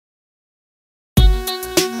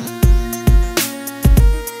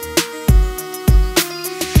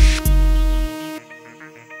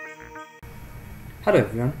Hello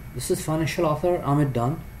everyone, this is financial author Ahmed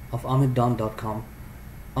Dawn of ahmeddawn.com.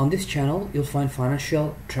 On this channel, you'll find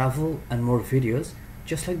financial, travel and more videos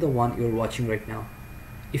just like the one you're watching right now.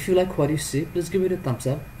 If you like what you see, please give it a thumbs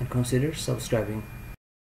up and consider subscribing.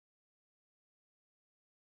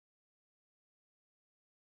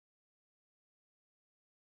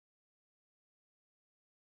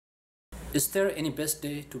 Is there any best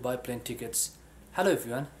day to buy plane tickets? Hello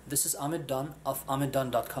everyone, this is Ahmed Dawn of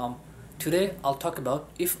ahmeddawn.com. Today I'll talk about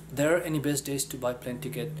if there are any best days to buy plane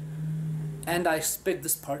ticket, and I expect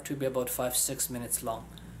this part to be about 5-6 minutes long.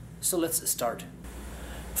 So let's start.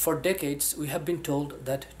 For decades we have been told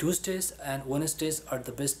that Tuesdays and Wednesdays are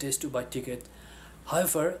the best days to buy ticket.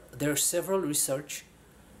 However, there are several research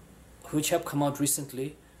which have come out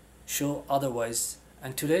recently show otherwise,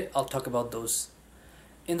 and today I'll talk about those.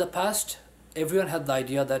 In the past, everyone had the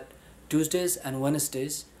idea that Tuesdays and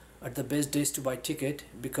Wednesdays are the best days to buy ticket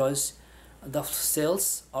because the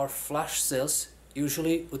sales or flash sales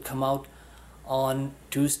usually would come out on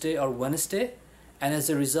Tuesday or Wednesday, and as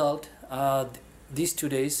a result these 2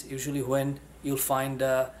 days usually when you'll find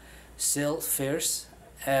sale fares,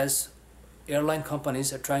 as airline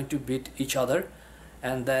companies are trying to beat each other,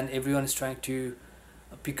 and then everyone is trying to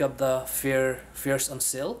pick up the fares on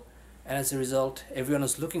sale, and as a result everyone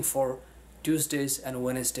is looking for Tuesdays and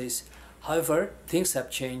Wednesdays. However, things have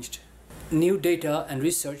changed. New data and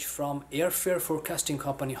research from airfare forecasting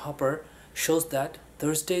company Hopper shows that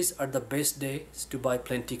Thursdays are the best days to buy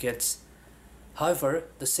plane tickets. However,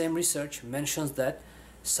 the same research mentions that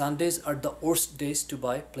Sundays are the worst days to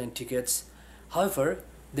buy plane tickets. However,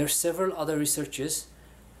 there are several other researches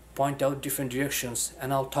point out different directions,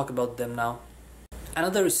 and I'll talk about them now.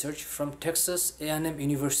 Another research from Texas A&M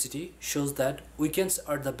University shows that weekends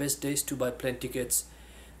are the best days to buy plane tickets.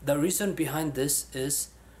 The reason behind this is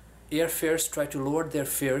airfares try to lower their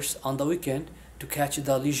fares on the weekend to catch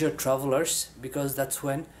the leisure travelers, because that's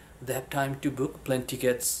when they have time to book plane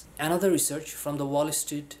tickets. Another research from the Wall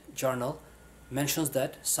Street Journal mentions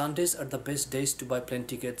that Sundays are the best days to buy plane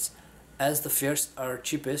tickets as the fares are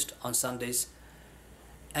cheapest on Sundays.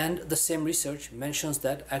 And the same research mentions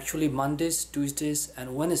that actually Mondays, Tuesdays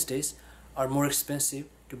and Wednesdays are more expensive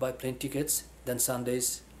to buy plane tickets than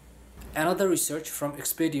Sundays. Another research from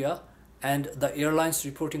Expedia and the Airlines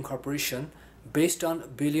Reporting Corporation, based on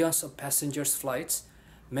billions of passengers' flights,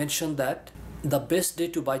 mentioned that the best day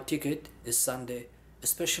to buy ticket is Sunday,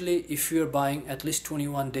 especially if you are buying at least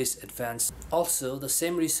 21 days advance. Also, the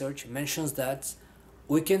same research mentions that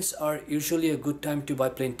weekends are usually a good time to buy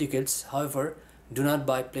plane tickets. However, do not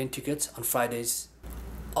buy plane tickets on Fridays.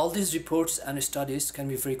 All these reports and studies can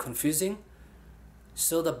be very confusing,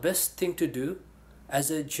 so the best thing to do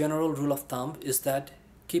as a general rule of thumb is that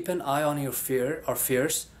keep an eye on your fare or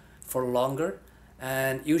fares for longer,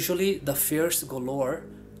 and usually the fares go lower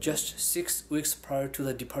just 6 weeks prior to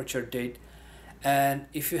the departure date. And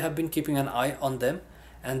if you have been keeping an eye on them,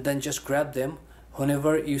 and then just grab them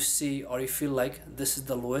whenever you see or you feel like this is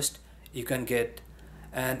the lowest you can get.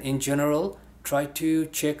 And in general, try to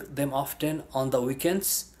check them often on the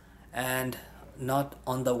weekends and not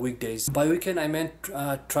on the weekdays. By weekend I meant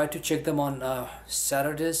try to check them on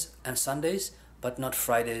Saturdays and Sundays, but not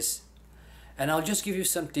Fridays. And I'll just give you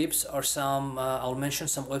some tips or I'll mention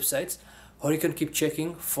some websites where you can keep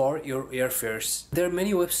checking for your airfares. There are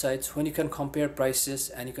many websites when you can compare prices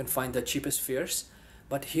and you can find the cheapest fares,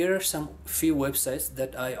 but here are some few websites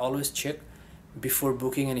that I always check before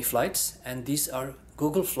booking any flights, and these are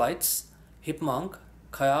Google Flights, Hipmonk,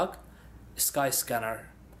 Kayak, Skyscanner.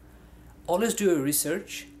 Always do your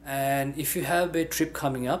research, and if you have a trip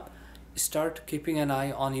coming up, start keeping an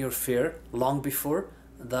eye on your fare long before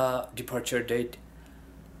the departure date.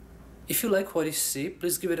 If you like what you see,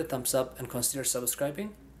 please give it a thumbs up and consider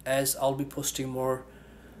subscribing, as I'll be posting more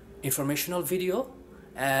informational video.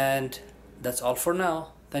 And that's all for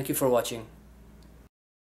now. Thank you for watching.